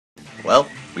Well,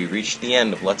 we reached the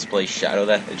end of Let's Play Shadow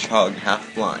the Hedgehog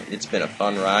Half Blind. It's been a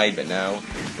fun ride, but now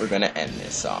we're gonna end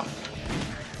this off.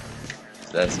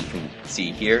 So as you can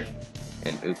see here,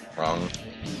 and oop, wrong.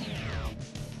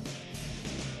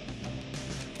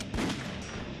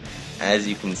 As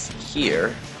you can see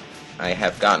here, I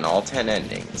have gotten all 10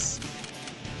 endings.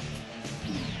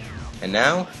 And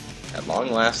now, at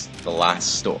long last, the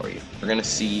last story. We're gonna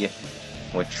see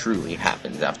what truly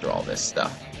happens after all this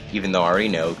stuff. Even though I already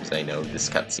know, because I know this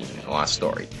cutscene in the last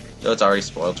story. So it's already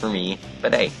spoiled for me,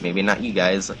 but hey, maybe not you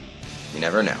guys. You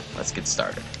never know. Let's get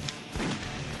started.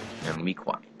 And be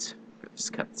quiet for this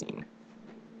cutscene.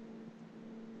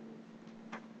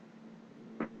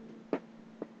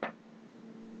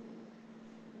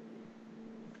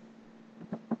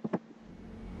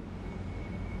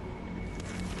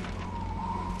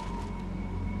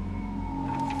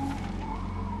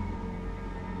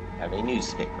 Have a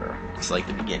newspaper, just like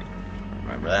the beginning.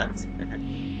 Remember that?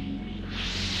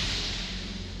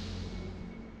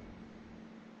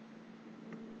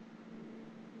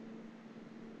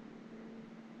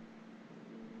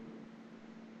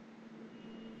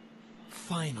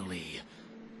 Finally,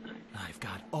 I've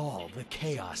got all the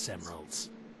Chaos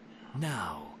Emeralds.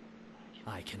 Now,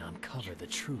 I can uncover the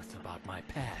truth about my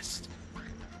past.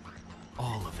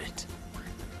 All of it.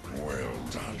 Well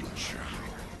done, Shadow.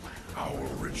 Our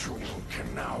ritual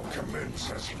can now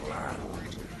commence as planned.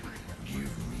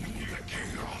 Give me the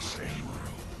Chaos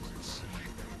Emeralds.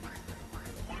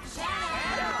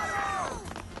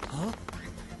 Huh?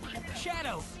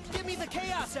 Shadow, give me the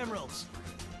Chaos Emeralds!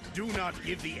 Do not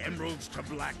give the emeralds to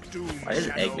Black Doom. Why does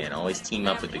Shadow. Eggman always team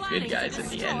up with the good guys at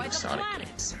the end of Sonic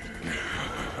games?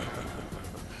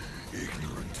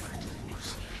 Ignorant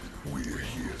fools. We're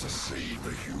here to save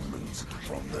the humans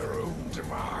from their own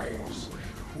demise.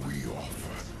 We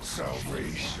offer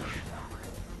salvation.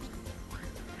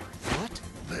 What?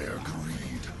 Their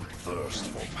greed, thirst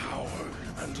for power,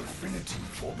 and affinity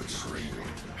for betrayal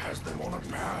has them on a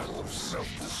path of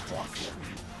self-destruction.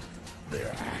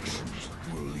 Their actions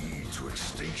will lead to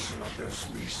extinction of their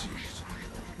species.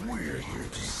 We're here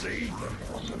to save them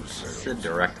from themselves. It's the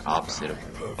direct opposite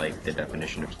of, like, the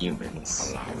definition of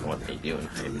humans and what they do in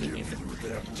my opinion. Through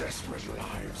their desperate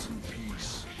lives in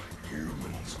peace.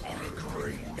 Humans are a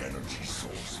great energy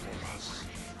source for us.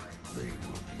 They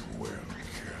will be well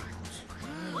kept.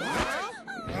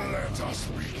 Let us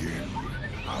begin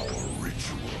our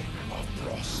ritual of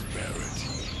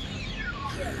prosperity.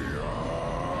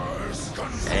 Chaos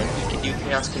Control. And you can do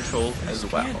chaos control as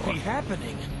well. Can't be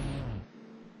happening.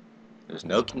 There's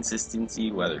no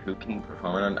consistency whether who can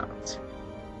perform it or not.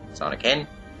 Sonic can,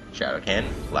 Shadow can,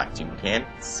 Black Doom can,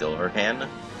 Silver can,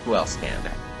 who else can?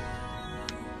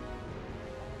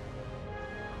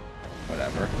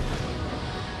 Whatever.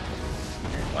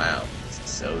 And wow, it's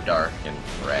so dark and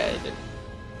red and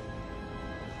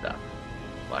stuff.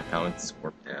 Black comments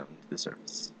warp down to the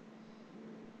surface.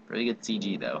 Pretty good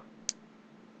CG though.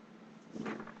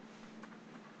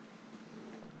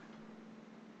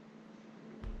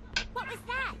 What was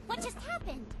that? What just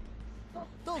happened?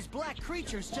 Those black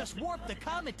creatures just warped the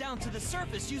comet down to the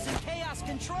surface using chaos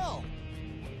control.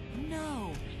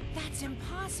 No, that's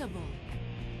impossible.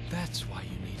 That's why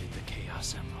you needed the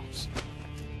Chaos Emeralds.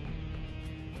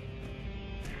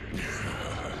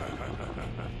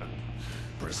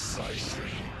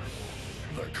 Precisely.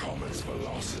 The comet's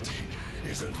velocity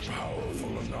isn't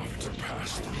powerful enough to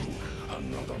pass through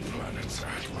another planet's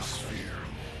atmosphere.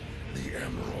 The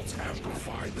emeralds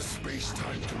amplify the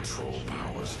space-time control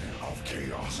powers of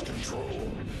chaos control.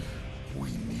 We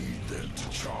need them to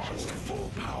charge to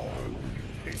full power.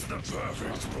 It's the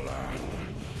perfect plan.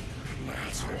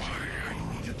 That's why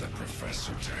I needed the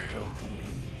professor to help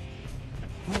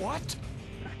me. What?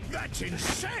 That's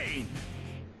insane!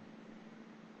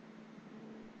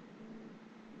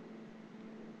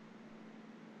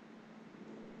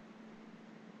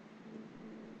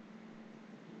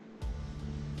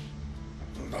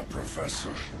 The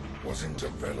professor was in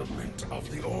development of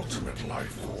the ultimate life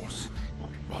force,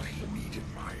 but he needed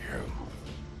my help.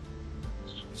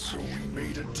 So we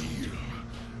made a deal.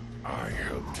 I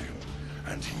helped him,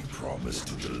 and he promised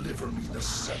to deliver me the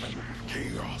 7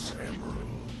 Chaos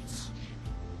Emeralds.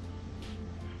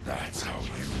 That's how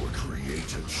you were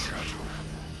created, Shadow.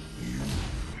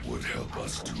 You would help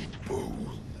us do both.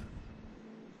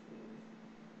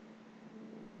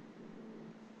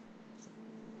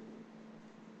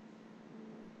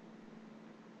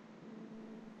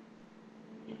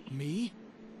 Me?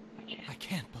 I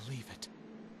can't believe it.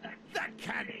 That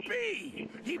can't be!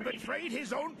 He betrayed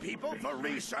his own people for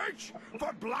research?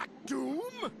 For Black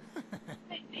Doom?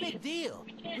 Big deal.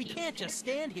 We can't just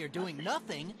stand here doing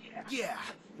nothing. Yeah,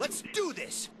 let's do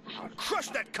this. I'll crush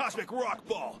that cosmic rock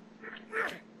ball.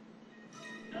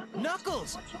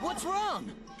 Knuckles, what's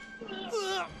wrong?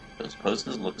 Those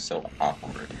poses look so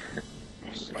awkward.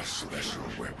 A special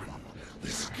weapon.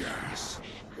 This gas,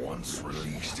 once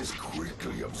released, is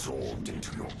quickly absorbed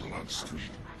into your bloodstream.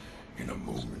 In a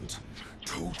moment,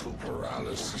 total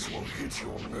paralysis will hit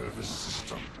your nervous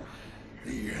system.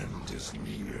 The end is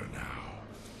near now.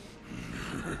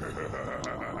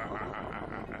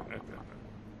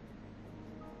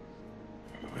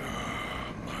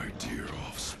 My dear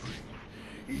offspring,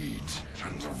 eat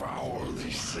and devour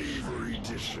these savory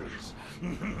dishes.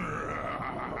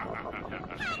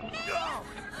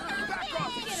 Back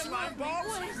off, you slime balls!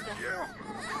 What is that?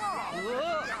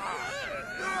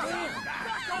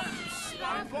 Back off, you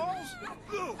slime balls!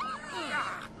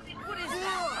 What is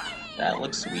that? That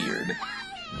looks weird.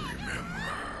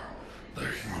 Remember, the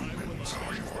humans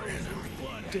are your enemy.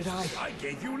 Did I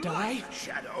gave you die? life,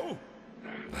 Shadow!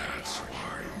 That's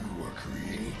why you were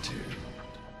created.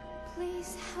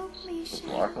 Please help me, The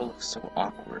Shadow. larva looks so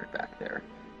awkward back there.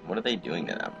 What are they doing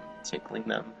to them? Tickling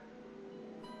them?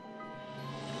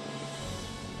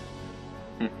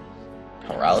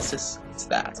 Paralysis? It's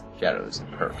that. Shadow's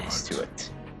purpose to it.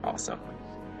 Awesome.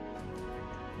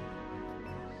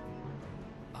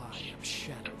 I am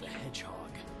Shadow the Hedgehog.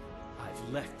 I've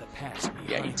left the past behind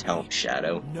Yeah, you tell me. him,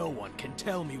 Shadow. No one can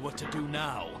tell me what to do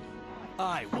now.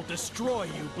 I will destroy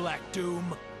you, Black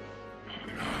Doom.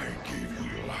 I gave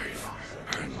you life,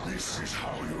 and this is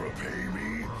how you repay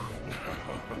me?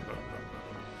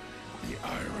 The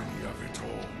irony of it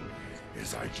all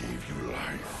is I gave you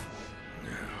life.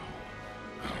 Now,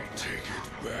 I'll take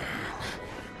it back.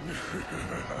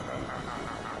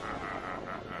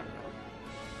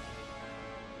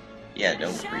 Yeah,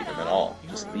 don't free them at all.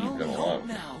 Just You're leave our them only alone. hope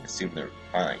now. Assume they're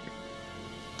fine.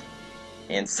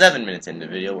 And 7 minutes into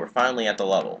the video, we're finally at the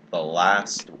level. The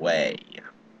Last Way.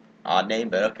 Odd name,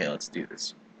 but okay, let's do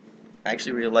this. I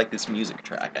actually really like this music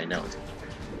track, I know it.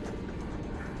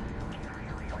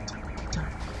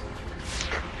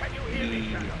 Can you hear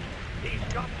me, Shadow?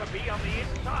 He's got to be on the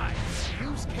inside.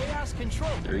 Use chaos control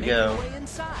to There we make go. your way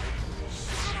inside.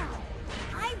 Shadow,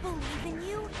 I believe in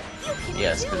you. You can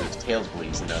Yes, do because it. Tails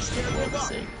believes in us and the world is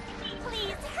safe.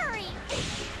 Please hurry.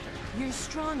 You're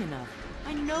strong enough.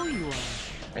 I know you are.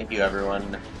 Thank you,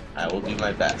 everyone. I will do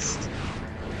my best.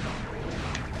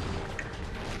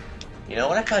 You know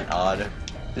what I find odd?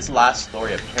 This last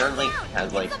story apparently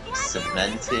has, like,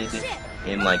 cemented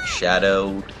in, like,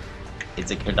 Shadow.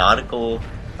 It's a canonical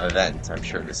event, I'm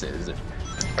sure this is.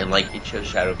 And, like, it shows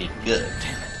Shadow being good.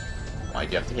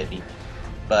 Why'd you have to hit me?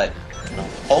 But the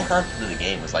whole concept of the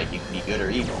game was, like, you can be good or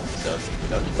evil. So,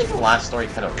 don't you think the last story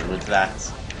kind of ruins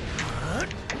that? I'm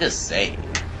just saying.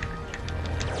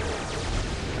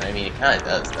 I mean, it kind of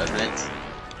does, doesn't it?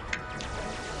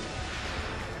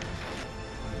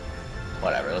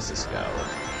 Whatever, let's just go.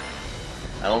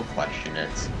 I don't question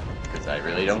it, because I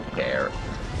really don't care.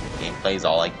 Gameplay is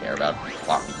all I care about.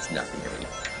 Plot means nothing to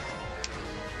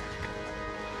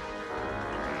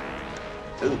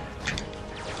me. Ooh.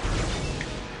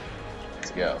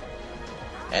 Let's go.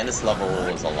 And this level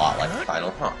is a lot like Final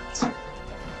Hunt.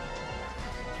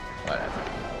 Whatever.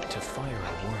 To fire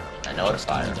a worm, I know what to just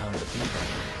hold fire. down the beacon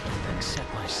and then set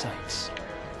my sights.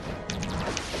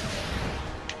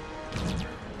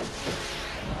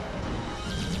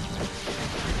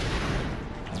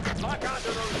 Lock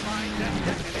onto those mines and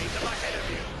detonate them ahead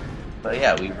of you. But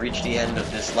yeah, we've reached the end of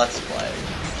this Let's Play.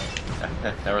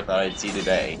 Never thought I'd see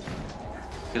today.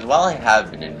 Because while I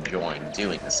have been enjoying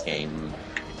doing this game,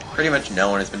 pretty much no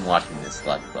one has been watching this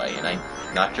Let's Play, and I'm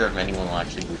not sure if anyone will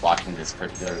actually be watching this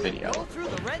particular video. Go through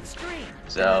the red stream.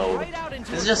 So, Right out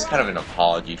into this is a just kind of crowd. an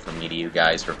apology from me to you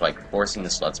guys for, like, forcing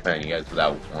this Let's Play on you guys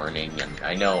without warning, and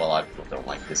I know a lot of people don't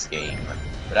like this game,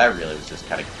 but I really was just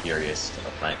kind of curious to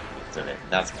find the of it,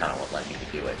 and that's kind of what led me to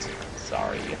do it.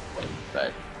 Sorry,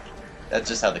 but that's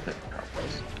just how the cookie crumb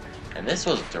goes. And this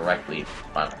was directly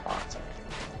Final Hunt.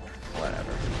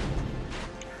 Whatever.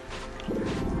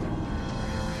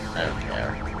 I don't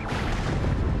care.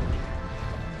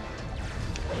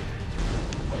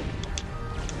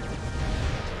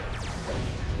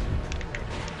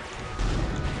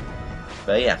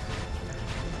 But yeah,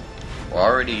 we're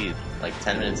already like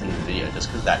 10 minutes into the video just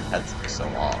because that cutscene is so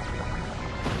long.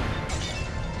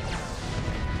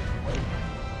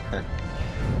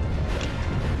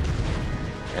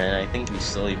 And I think we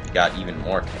still got even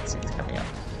more cutscenes coming up.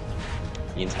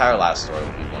 The entire last story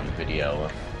will be one video.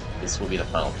 This will be the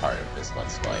final part of this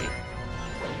Let's Play.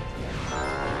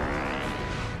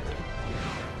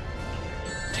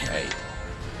 Hey.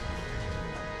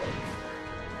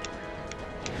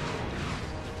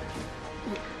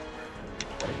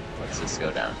 has to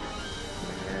go down.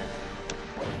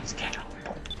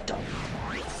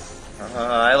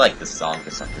 I like this song for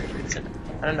some reason.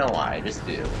 I don't know why, I just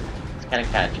do. It's kind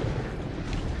of catchy.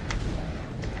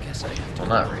 Guess I have to Well,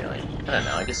 not really. I don't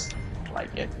know, I just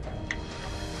like it.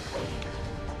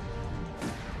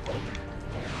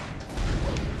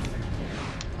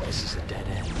 This is a dead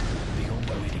end. The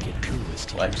only way to get through is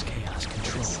to What? use chaos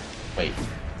control. Wait,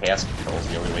 chaos control is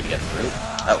the only way to get through?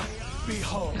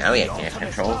 Oh. Now we can't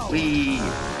control. Whee!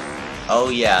 Oh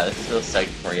yeah, this is the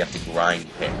section where you have to grind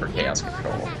for chaos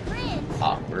control.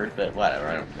 Awkward, but whatever,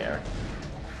 I don't care.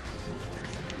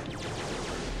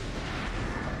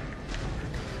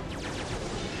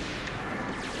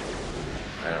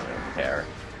 I don't really care.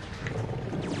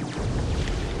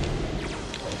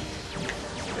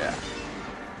 Yeah.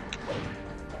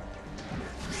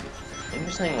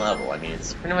 Interesting level. I mean,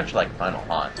 it's pretty much like Final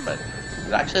Haunt, but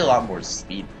there's actually a lot more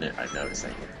speed than I'm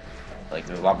noticing. Like,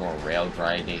 there's a lot more rail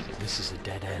grinding. This is a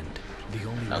dead end. The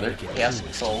only Another way to get chaos through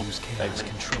is to control use chaos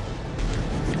segment. control.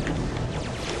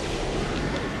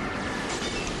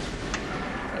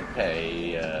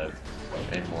 Okay,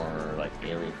 and more like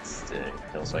aliens to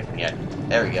kill so I can get.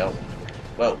 There we go.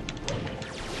 Whoa.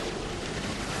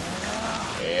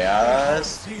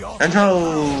 Yes. Control. I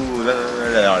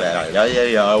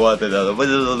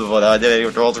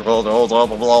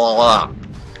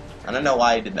don't know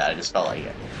why I did that. I just felt like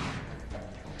it.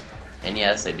 And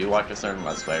yes, I do watch a certain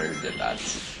Let's Player who did that.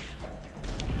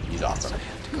 He's awesome.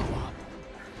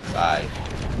 Bye.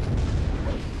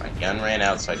 My gun ran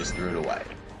out, so I just threw it away.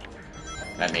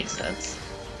 That makes sense.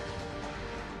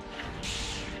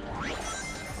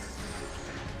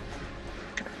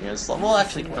 You know, this level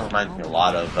actually kind of reminds me a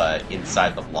lot of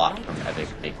Inside the Block from Epic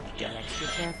Big Game. Extra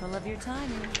careful of your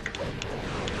timing.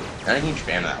 Not a huge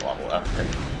fan of that level, though.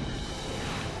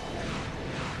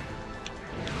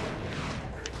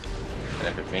 And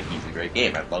Epic Mickey's a great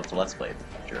game. I'd love to Let's Play it in the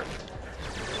future.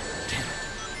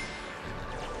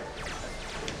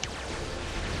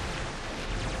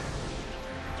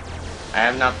 I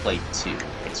have not played 2, in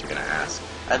case you're gonna ask.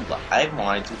 I've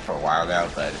wanted to for a while now,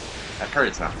 but I've heard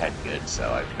it's not that good,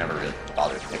 so I've never really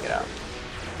bothered to pick it up.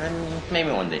 And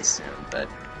maybe one day soon, but,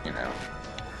 you know.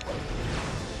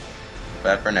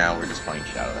 But for now, we're just playing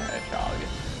Shadow the Hedgehog.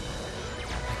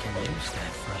 I can use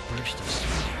that for a burst of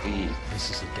speed. This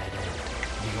is a dead end.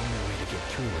 The only way to get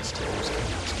through is to use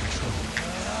chaos control.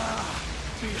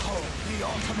 Behold the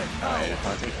ultimate Alright,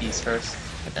 I'll take these first,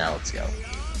 but now let's go.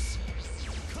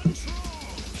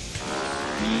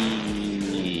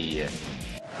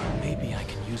 Maybe I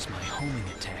can use my homing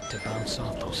attack to bounce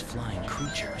off those flying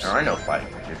creatures. There are no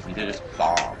fighting creatures, these are just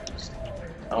bombs.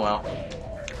 Oh well.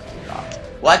 God.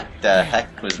 What the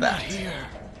heck was that?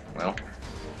 Well.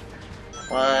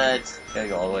 What? Gotta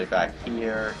go all the way back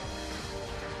here.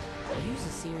 Use a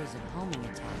series of homing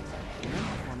attacks and then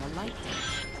perform a light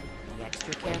dash. Be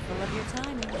extra careful of your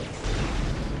timing.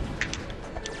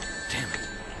 Damn it.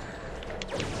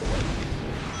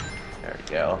 There we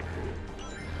go.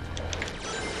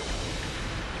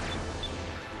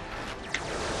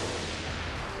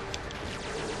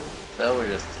 So we're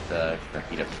just gonna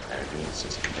heat up the energy. It's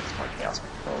just get some more chaos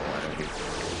control energy.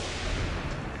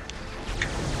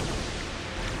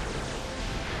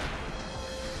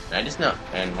 And I just know.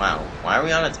 And wow, why are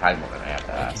we on a time limit? I have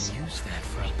to I ask. can use that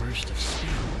for a burst of speed.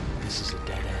 This is a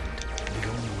dead end. The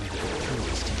only way to get through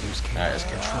is to use chaos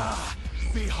control.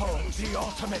 Behold the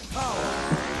ultimate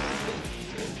power.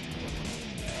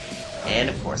 And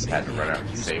of course, I had to run out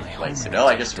and save place. So no,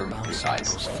 I just removed these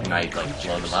guys. Can I like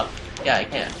blow them up? Yeah, I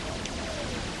can.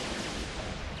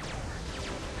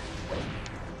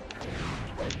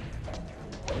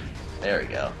 There we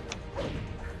go.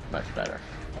 Much better.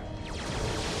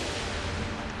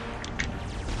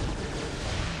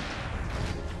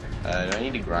 Do I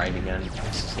need to grind again? Yep. The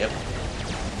only way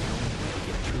to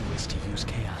get through is to use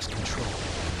chaos control.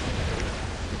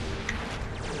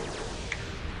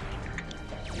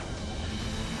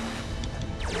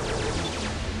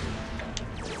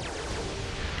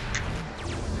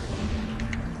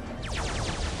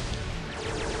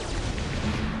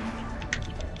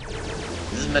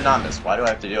 This is monotonous. Why do I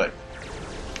have to do it?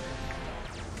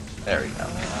 There we go.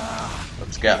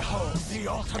 Let's go.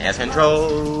 Chaos control.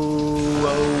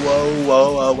 Whoa, whoa,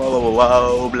 whoa, whoa, whoa,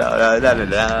 whoa, blah, blah, blah, blah,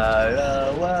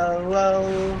 blah,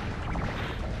 whoa,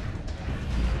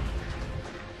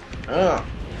 whoa.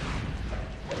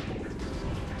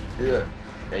 Yeah.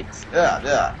 Thanks.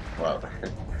 Yeah. Whoa.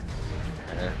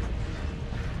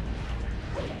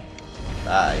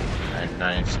 Bye. I'm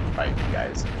not interested in fighting you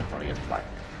guys. I want to get to fight.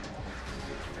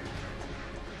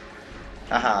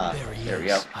 Haha. There we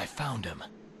go. I found him.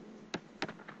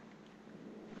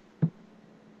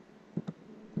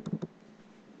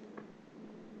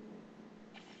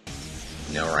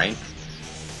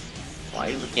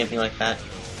 can't be like that.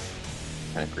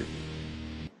 Kind of creepy.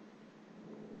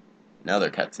 Another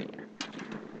cutscene.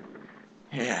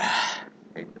 Yeah,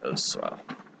 it goes swell.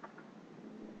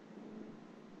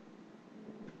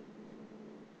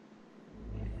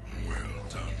 Well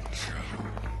done, Shadow.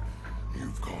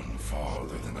 You've gone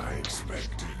farther than I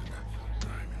expected.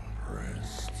 I'm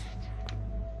impressed.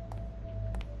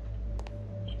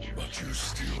 But you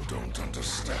still don't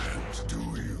understand, do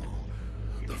you?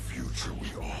 The future we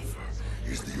offer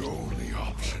is the only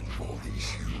option for these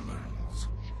humans.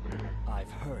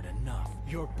 I've heard enough.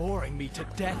 You're boring me to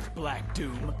death, Black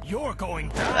Doom. You're going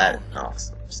down! That's an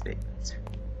awesome statement.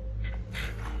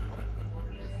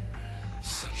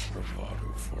 Such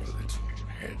bravado for a little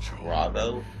hedgehog.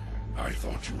 Bravo? I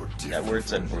thought you were different. That word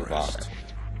said from the bravado. rest.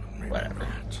 Maybe Whatever.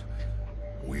 not.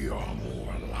 We are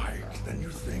more alike than you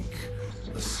think.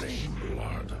 The same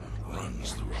blood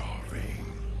runs through our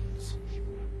veins.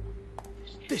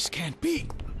 This can't be!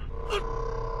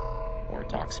 Or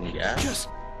toxin gas? Just...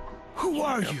 who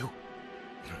are you?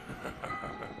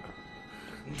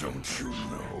 Don't you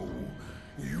know?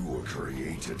 You were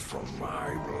created from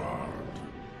my blood.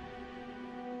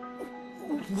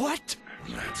 What?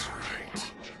 That's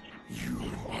right. You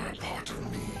are a part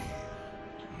of me.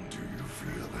 Do you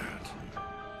feel that?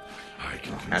 I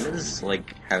can How does,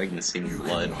 like, having the same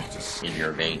blood in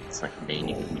your veins, like, vein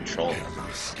you can control?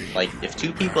 Like, if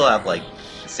two people have, like,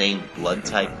 the same blood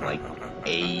type, like,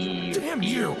 A, Damn B,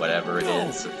 you! or whatever it No,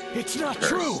 is, it's not cursed.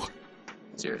 true!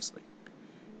 Seriously.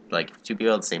 Like, if two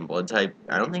people have the same blood type,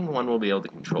 I don't think one will be able to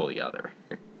control the other.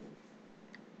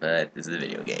 But this is a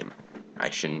video game. I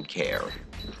shouldn't care.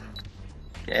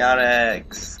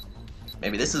 Chaotix!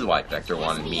 Maybe this is why Vector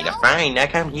wanted me to find a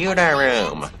computer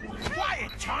room.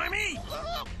 Quiet, Charmy!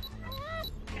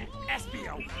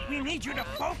 Espio, we need you to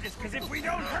focus, because if we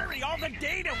don't hurry, all the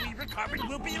data we recovered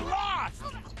will be lost!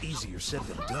 Easier said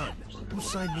than done. Who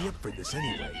signed me up for this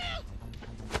anyway?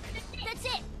 That's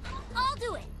it. I'll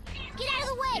do it. Get out of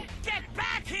the way. Get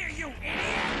back here, you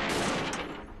idiot!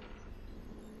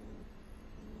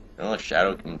 Well,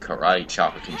 Shadow can karate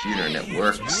chop a computer and it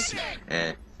works.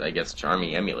 And I guess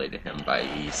Charmy emulated him by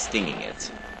stinging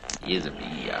it. He is a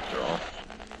bee, after all.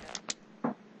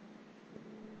 But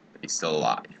he's still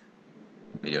alive.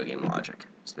 Video game logic,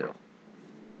 still.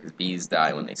 Because bees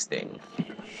die when they sting.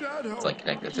 Shadow. It's like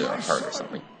connected to their heart or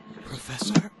something.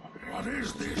 Professor? What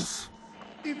is this?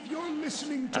 If you're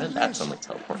listening to How did that this, suddenly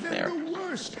teleport then there? the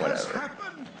worst has Whatever.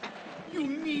 happened. You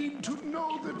need to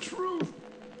know the truth.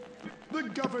 The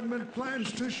government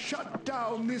plans to shut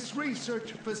down this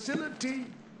research facility.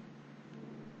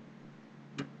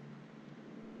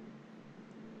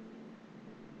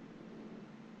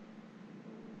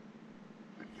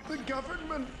 The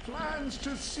government plans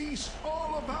to cease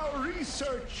all of our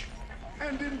research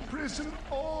and imprison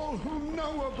all who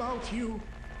know about you.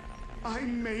 I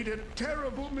made a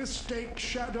terrible mistake,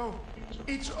 Shadow.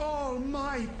 It's all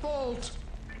my fault.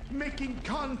 Making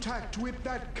contact with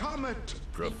that comet.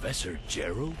 Professor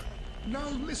Gerald? Now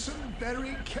listen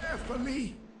very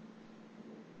carefully.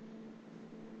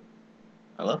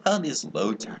 I love how these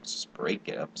load times just break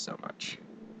it up so much.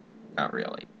 Not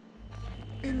really.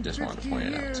 In Just wanted to 50 point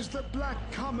it out. years, the Black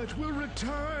Comet will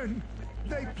return.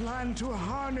 They plan to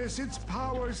harness its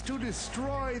powers to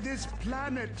destroy this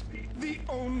planet. The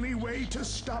only way to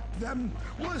stop them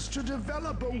was to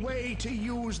develop a way to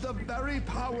use the very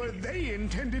power they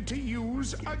intended to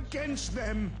use against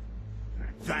them.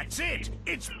 That's it!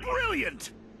 It's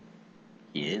brilliant!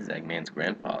 He is Eggman's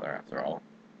grandfather, after all.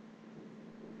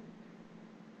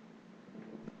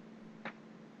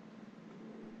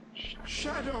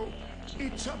 Shadow,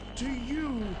 it's up to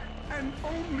you, and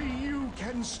only you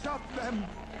can stop them.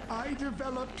 I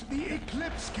developed the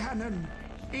Eclipse Cannon.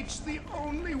 It's the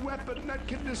only weapon that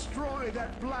can destroy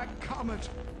that Black Comet.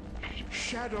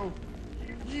 Shadow,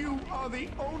 you are the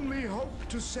only hope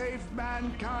to save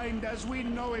mankind as we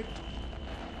know it.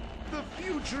 The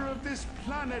future of this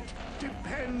planet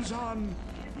depends on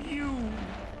you.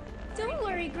 Don't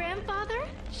worry, Grandfather.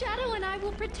 Shadow and I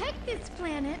will protect this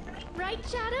planet. Right,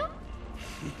 Shadow?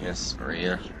 Yes,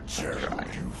 Maria. Gerald,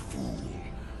 you fool.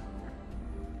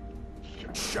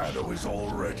 Shadow is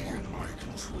already in my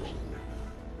control.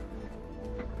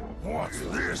 What's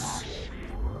this?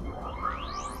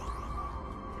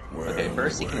 Okay,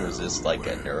 first he can resist like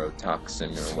a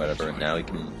neurotoxin or whatever, and now he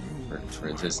can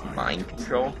resist mind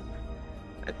control.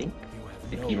 I think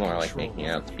the people are like making it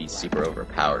out to be super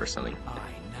overpowered or something. I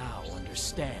now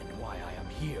understand why I am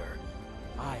here.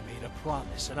 I made a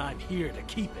promise and I'm here to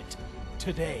keep it.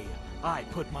 Today, I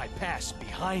put my past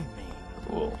behind me.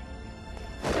 Cool.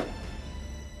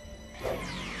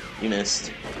 You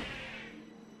missed.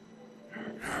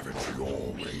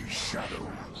 way, Shadow.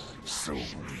 So be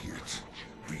it.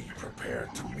 Be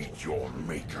prepared to meet your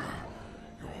maker.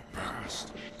 Your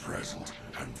past, present,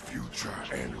 and future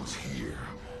ends here.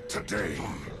 Today,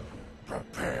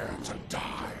 prepare to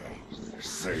die.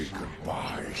 Say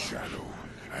goodbye, Shadow,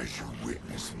 as you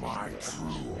witness my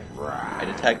true wrath. I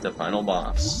detect a final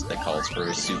boss that calls for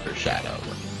a Super Shadow.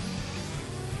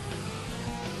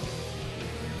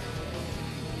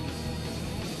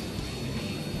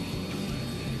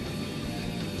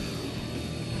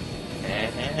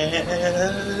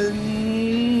 And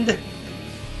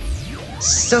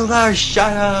Solar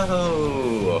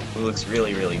Shadow, who looks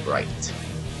really, really bright.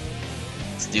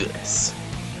 Let's do this.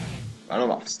 Final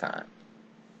boss time.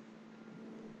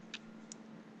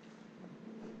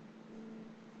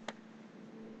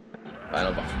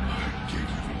 Final boss.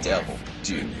 Devil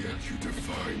Dude.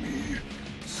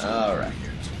 Alright.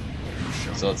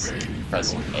 So let's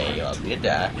press A allows me to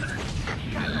dash.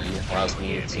 B allows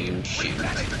me to shoot.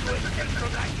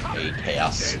 A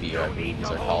Chaos Sphere, I believe these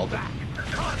are called.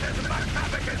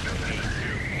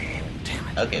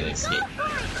 Okay, they escape.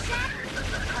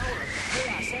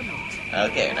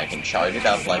 Okay, and I can charge it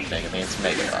up like Mega Man's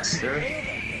Mega Buster.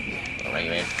 Or Mega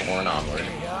Man 4 and onward.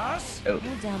 Oh,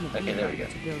 okay, there we go.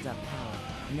 To build up power,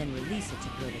 and then release it to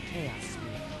build a chaos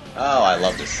sphere. Oh, I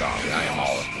love this song. I am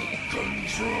all of me.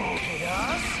 Control.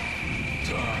 Chaos.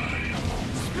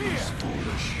 Spear.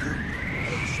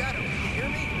 Hey, Shadow, can you hear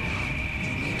me?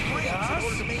 You need rings in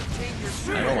order to maintain your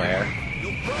speed. I'm aware.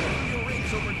 You'll burn through your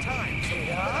rings over time. So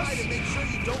try to make sure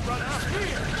you don't run out.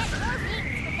 Get more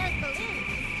rings with those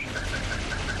balloons.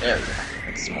 There we go.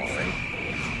 That's some more ring.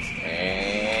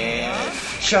 And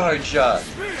charge up.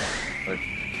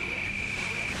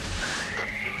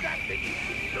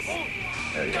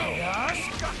 There we go.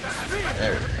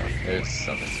 There we go. There's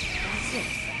something.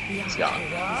 He's gone.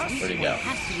 Where'd he go?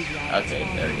 Okay,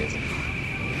 there he is.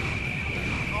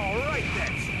 All right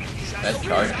then. That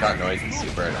charge shot noise is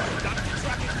super annoying.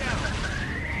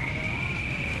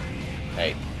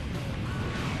 Hey.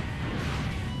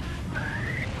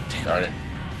 Start it.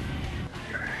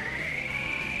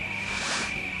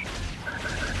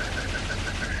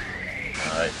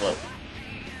 Alright, float.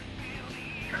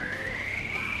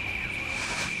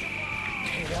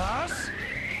 Chaos.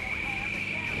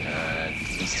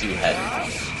 He's too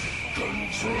heavy for me.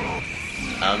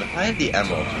 If I had the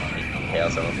emerald with me,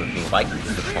 Chaos Emerald with me, if I could do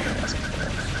the Tornado,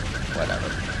 whatever.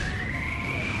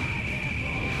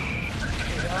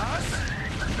 Chaos.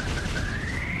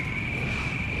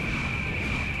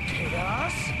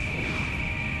 Chaos.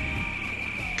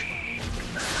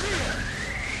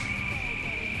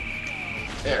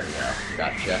 There we go.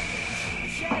 Gotcha.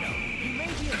 Shadow, you may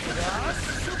be in chaos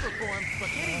super form, but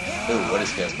getting hit. Ooh, what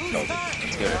is Chaos Control do?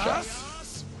 Let's give it a shot.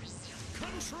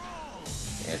 Control.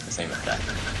 Yeah, it's the same effect.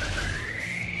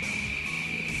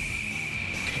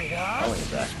 Chaos. Only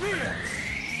effect. Spear.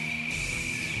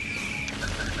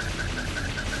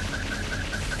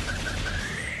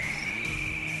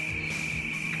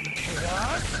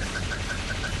 Chaos.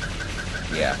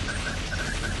 Yeah.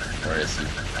 Where is he?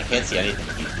 I can't see anything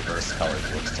if he's reverse colors.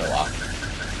 It looks so off.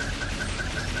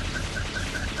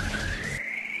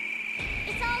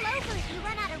 It's all over if you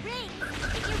run out of rings.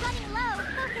 If you're running low,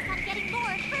 focus on getting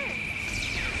more first.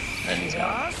 And he's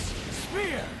gone. Chaos.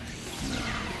 Spear.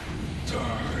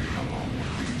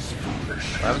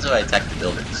 What happens if I attack the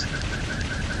buildings?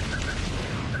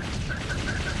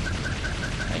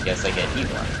 I guess I get heat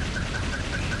water.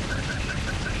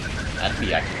 That'd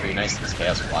be actually pretty nice in this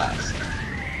Chaos Blast.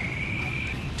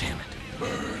 Damn it.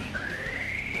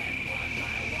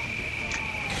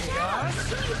 Shadow,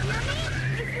 can you hear me?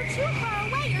 If you're too far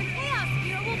away, your chaos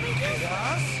sphere will be useless.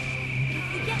 Chaos. But if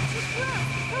you get too close,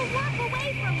 he'll walk away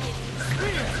from you.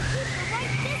 Spear. Keep the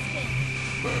right distance.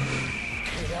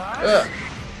 Chaos. Ugh.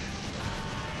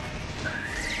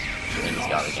 And he's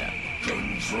gone again.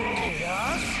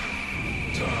 Chaos.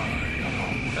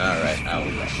 Alright, I'll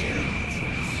be back here.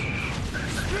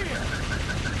 Spear.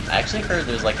 I actually heard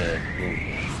there's like a... Ooh.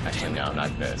 Actually, no, I'm not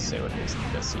gonna say what it is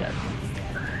just yet.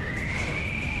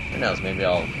 Who knows, maybe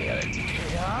I'll get it.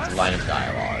 It's a line of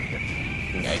dialogue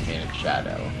between Eggman and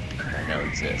Shadow that I know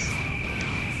exists.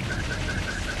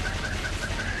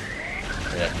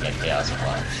 Maybe I can get Chaos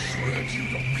Flash.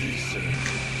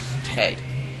 Hey.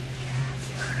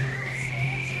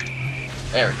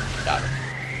 There we go, got it.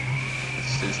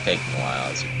 This is taking a while,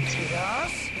 as you can see.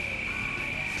 Chaos.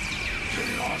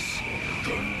 Chaos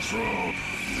control.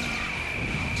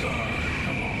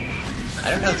 I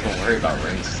don't have to worry about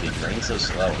rings. These rings so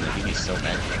slow, and they give you so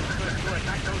many.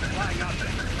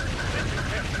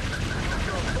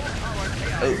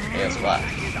 Oh, Chaos Flash.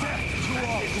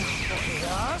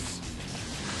 Chaos.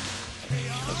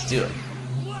 Let's do it.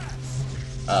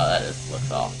 Oh, that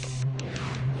looks awesome.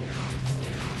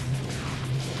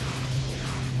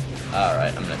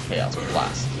 Alright, I'm gonna Chaos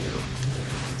Blast you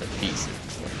to pieces.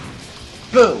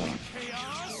 Boom!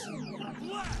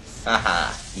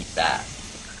 Haha, eat that.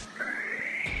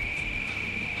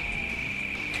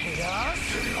 Chaos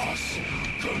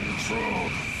control.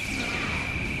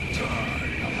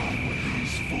 Die along with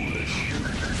these foolish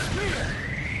humans.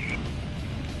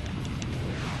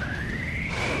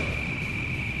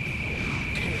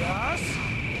 Chaos.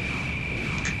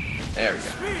 There we go.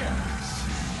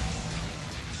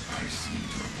 I seem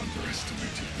to have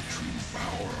underestimated the true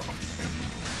power of the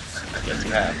emeralds. I guess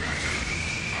you have.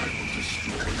 I will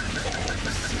destroy you all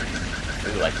the same.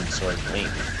 Ooh, I can destroy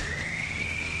Blink.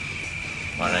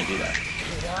 Why did I do that?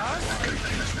 Why can't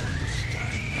you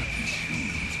understand that these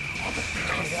humans are the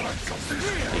parasites of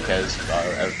this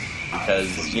world?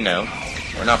 Because, you know,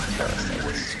 we're not the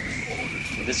parasites.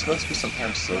 Is this supposed to be some kind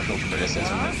of social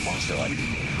criticism against like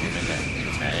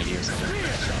humanity or something?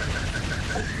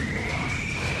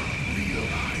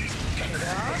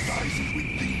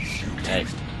 Hey,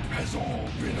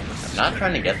 I'm not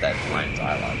trying to get that line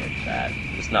dialogue like that.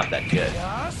 It's not that good.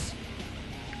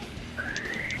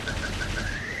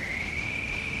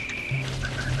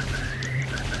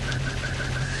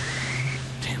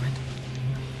 Damn it.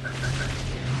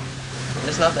 I'm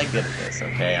just not that good at this,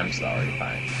 okay? I'm sorry if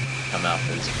I come out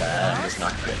this bad. I'm just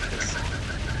not good at this.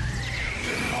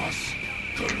 Chaos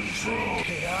control.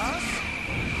 Chaos.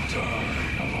 Die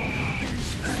along with these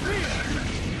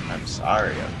fools. I'm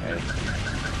sorry, okay?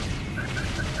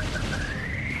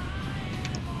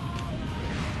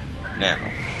 Now.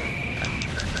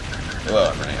 Whoa,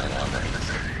 I'm running on long range.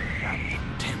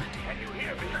 Damn it. Can you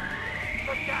hear me?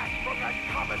 The gas from that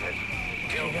comet is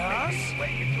Chaos.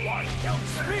 way into our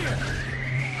shelter.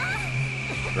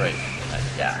 Great. That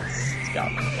gas. It's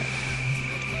got me again.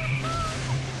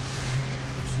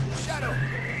 Shadow,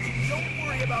 don't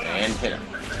worry about And hit him.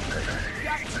 We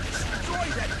got to destroy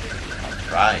that thing. I'll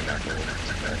try not to.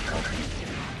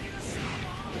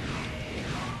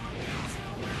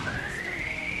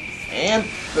 And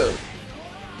boom.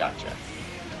 Gotcha.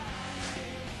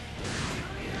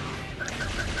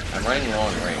 I'm running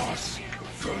long range.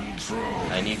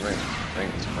 I need rings.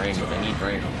 Rings. I need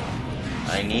rings.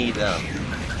 I need them.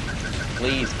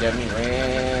 Please get me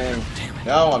ring.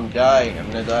 No, I'm dying.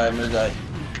 I'm gonna die.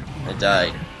 I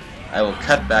died. I will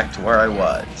cut back to where I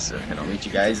was, and I'll meet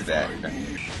you guys then.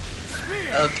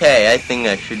 Okay, I think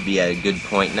that should be a good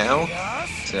point now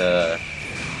to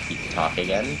keep talk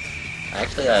again. I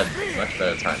actually have much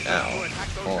better time now.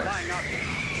 Hold on.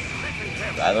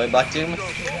 By the way, Black Doom,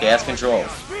 gas control.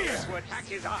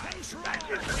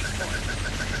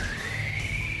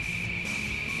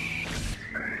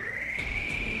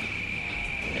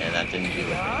 And that didn't do it.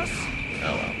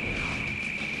 Oh well.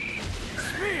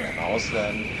 I'm almost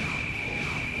done.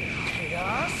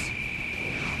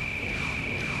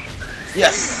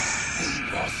 Yes!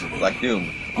 Black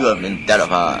Doom, you have been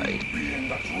identified. Being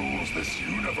that rules this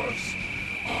universe.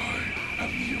 I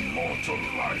am the immortal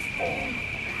life form.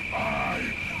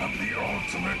 I am the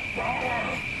ultimate power.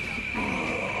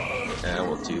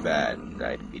 Well, too bad.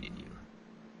 I defeated you.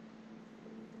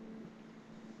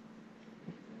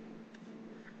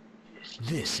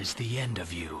 This is the end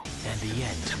of you, and the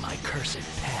end to my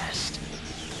cursed past.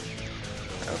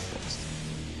 Of course.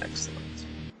 Excellent.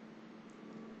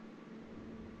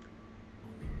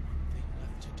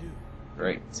 Left to do.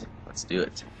 Great. Let's do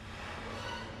it.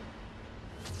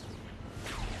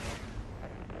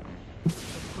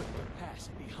 Put the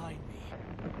past behind me.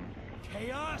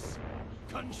 Chaos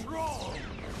control.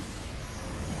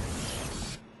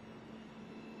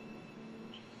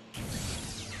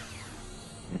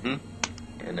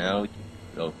 And now we can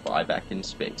go fly back in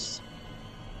space.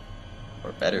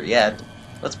 Or better yet,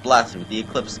 let's blast it with the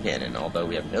Eclipse Cannon, although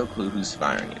we have no clue who's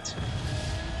firing it.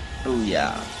 Oh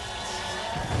yeah.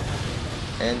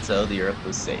 And so the Earth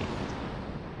was saved.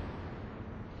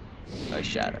 By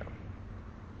Shadow.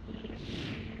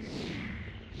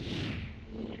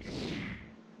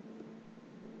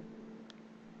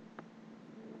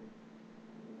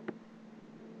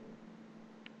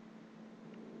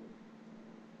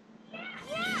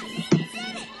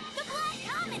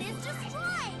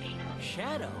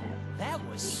 Shadow, that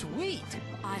was sweet.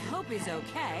 I hope he's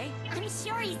okay. I'm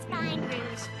sure he's fine,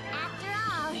 Rouge. After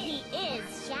all, he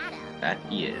is Shadow. That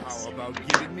he is. How about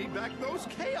giving me back those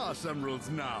Chaos Emeralds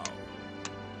now?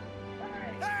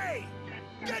 Hey!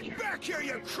 Get back here,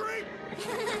 you creep!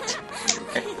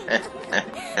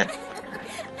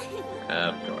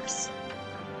 Of course.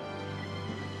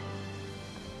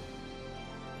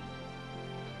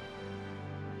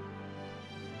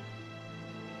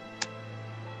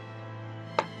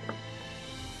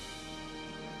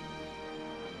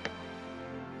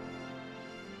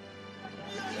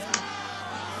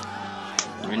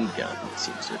 don't. He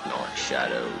seems to ignore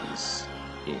Shadow's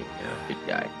being a good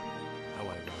guy. How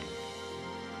ironic.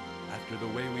 After the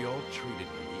way we all treated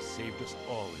him, he saved us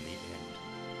all in the end.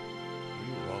 We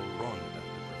were all wrong about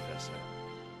the Professor.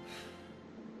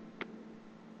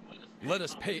 Let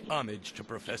us pay homage to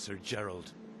Professor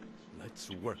Gerald. Let's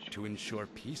work to ensure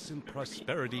peace and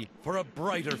prosperity for a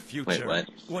brighter future. Wait, what?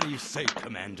 What do you say,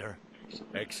 Commander?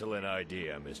 Excellent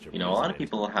idea, Mr. You know, a lot of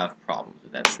people have problems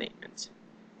with that statement.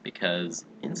 Because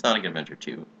in Sonic Adventure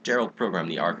 2, Gerald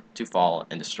programmed the Ark to fall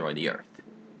and destroy the Earth.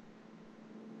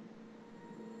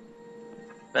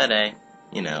 But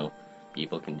you know,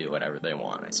 people can do whatever they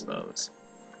want, I suppose.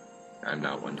 I'm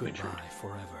not one to intrude. Goodbye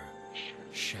forever,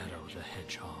 Shadow the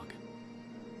Hedgehog.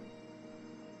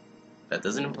 That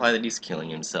doesn't imply that he's killing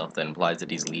himself, that implies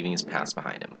that he's leaving his past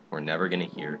behind him. We're never gonna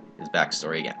hear his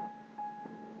backstory again.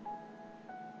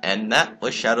 And that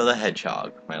was Shadow the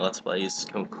Hedgehog. My Let's Play is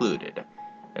concluded.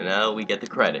 And now we get the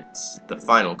credits, the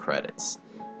final credits.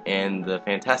 And the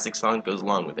fantastic song that goes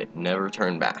along with it, Never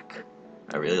Turn Back.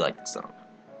 I really like the song.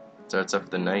 Starts off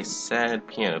with a nice, sad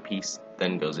piano piece,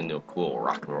 then goes into a cool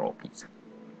rock and roll piece.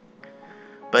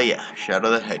 But yeah,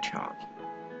 Shadow the Hedgehog.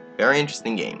 Very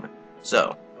interesting game.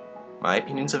 So, my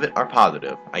opinions of it are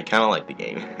positive. I kinda like the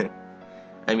game.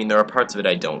 I mean, there are parts of it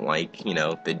I don't like. You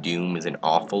know, the Doom is an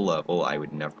awful level. I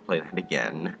would never play that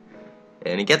again.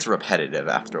 And it gets repetitive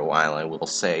after a while, I will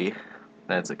say.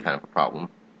 That's a kind of a problem.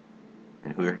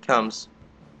 And here it comes.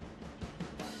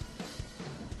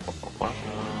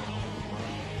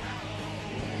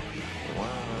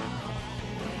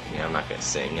 Yeah, I'm not gonna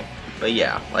sing. But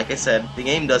yeah, like I said, the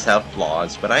game does have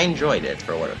flaws, but I enjoyed it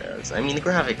for what it is. I mean, the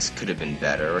graphics could have been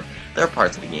better. There are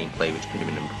parts of the gameplay which could have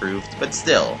been improved, but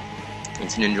still,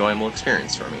 it's an enjoyable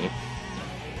experience for me.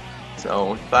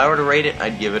 So, if I were to rate it,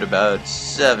 I'd give it about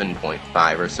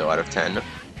 7.5 or so out of 10.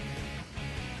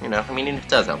 You know, I mean, it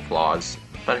does have flaws,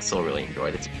 but I still really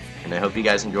enjoyed it. And I hope you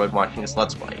guys enjoyed watching this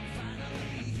Let's Play.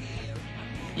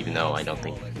 Even though I don't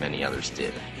think many others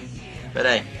did. But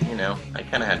hey, you know, I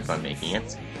kinda had fun making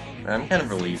it. I'm kind of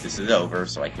relieved this is over,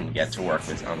 so I can get to work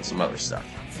on some other stuff.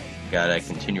 Gotta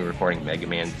continue recording Mega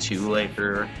Man 2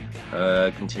 later,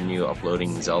 continue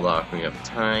uploading Zelda Ocarina of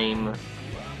Time,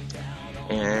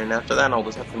 and after that I'll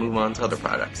just have to move on to other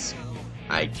projects.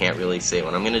 I can't really say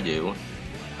what I'm gonna do.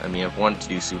 I mean, I've wanted to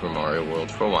do Super Mario World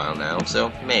for a while now,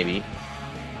 so maybe.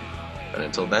 But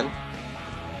until then,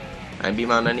 I'm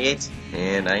BMon98,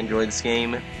 and I enjoyed this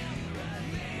game,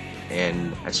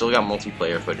 and I still got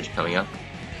multiplayer footage coming up.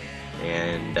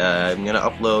 And I'm gonna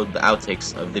upload the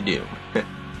outtakes of the Doom.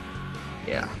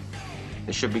 Yeah.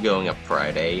 This should be going up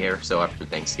Friday or so after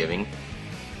Thanksgiving.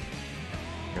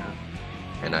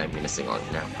 And I'm gonna sing along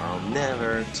now. I'll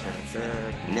never turn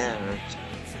back, never turn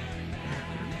back.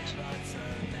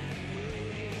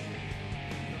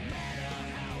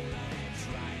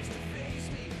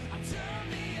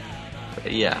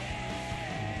 But yeah.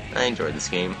 I enjoyed this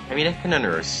game. I mean, I can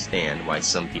understand why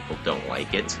some people don't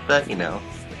like it, but you know,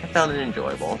 I found it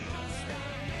enjoyable.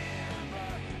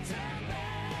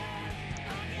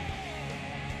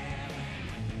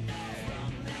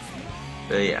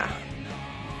 But yeah.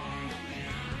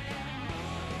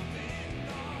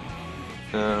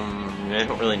 I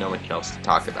don't really know much else to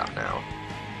talk about now.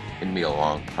 It's gonna be a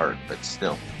long part, but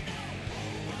still.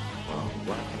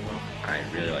 Well, I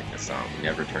really like this song,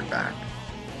 Never Turn Back.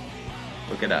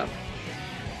 Look it up.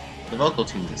 The vocal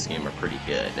tunes in this game are pretty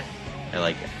good. I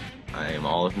like I Am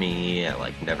All of Me, I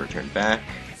like Never Turn Back.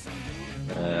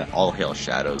 All Hail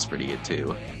Shadow's pretty good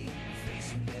too.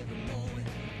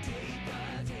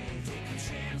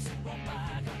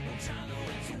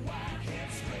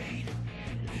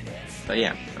 But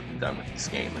yeah, I'm done with this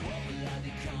game.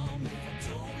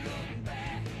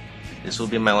 This will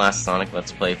be my last Sonic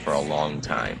Let's Play for a long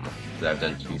time, because I've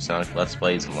done 2 Sonic Let's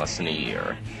Plays in less than a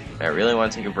year. And I really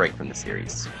want to take a break from the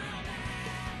series.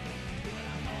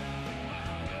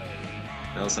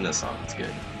 Now listen to this song, it's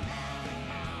good.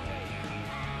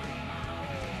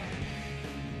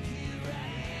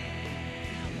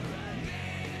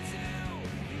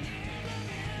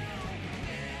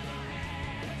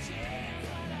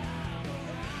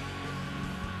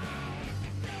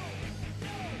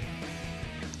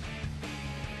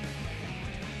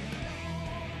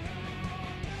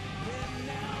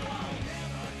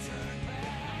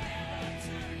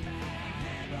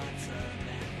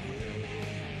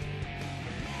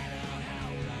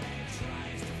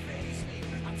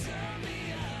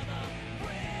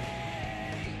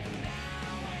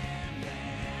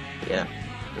 Yeah,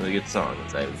 really good song,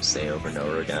 as I would say over and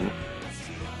over again.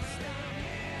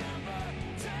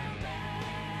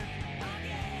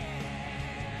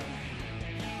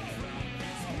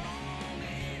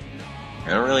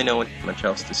 I don't really know what much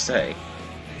else to say.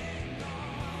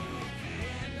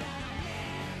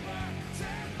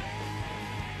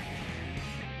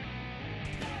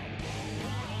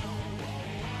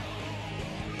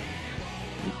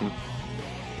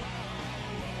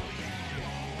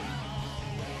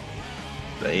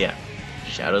 But yeah,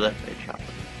 Shadow the Hedgehog.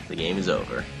 The game is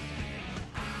over.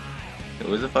 It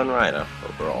was a fun ride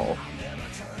overall.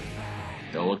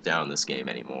 Don't look down this game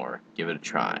anymore. Give it a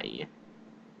try.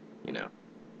 You know.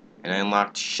 And I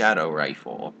unlocked Shadow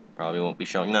Rifle. Probably won't be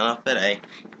showing that off today.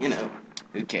 You know,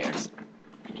 who cares?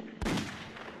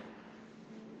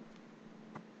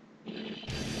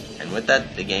 And with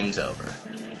that, the game's over.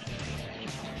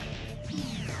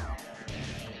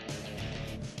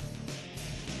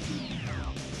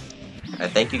 I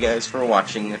thank you guys for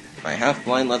watching my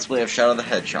half-blind Let's Play of Shadow the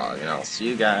Hedgehog, and I'll see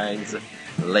you guys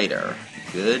later.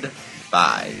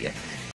 Goodbye.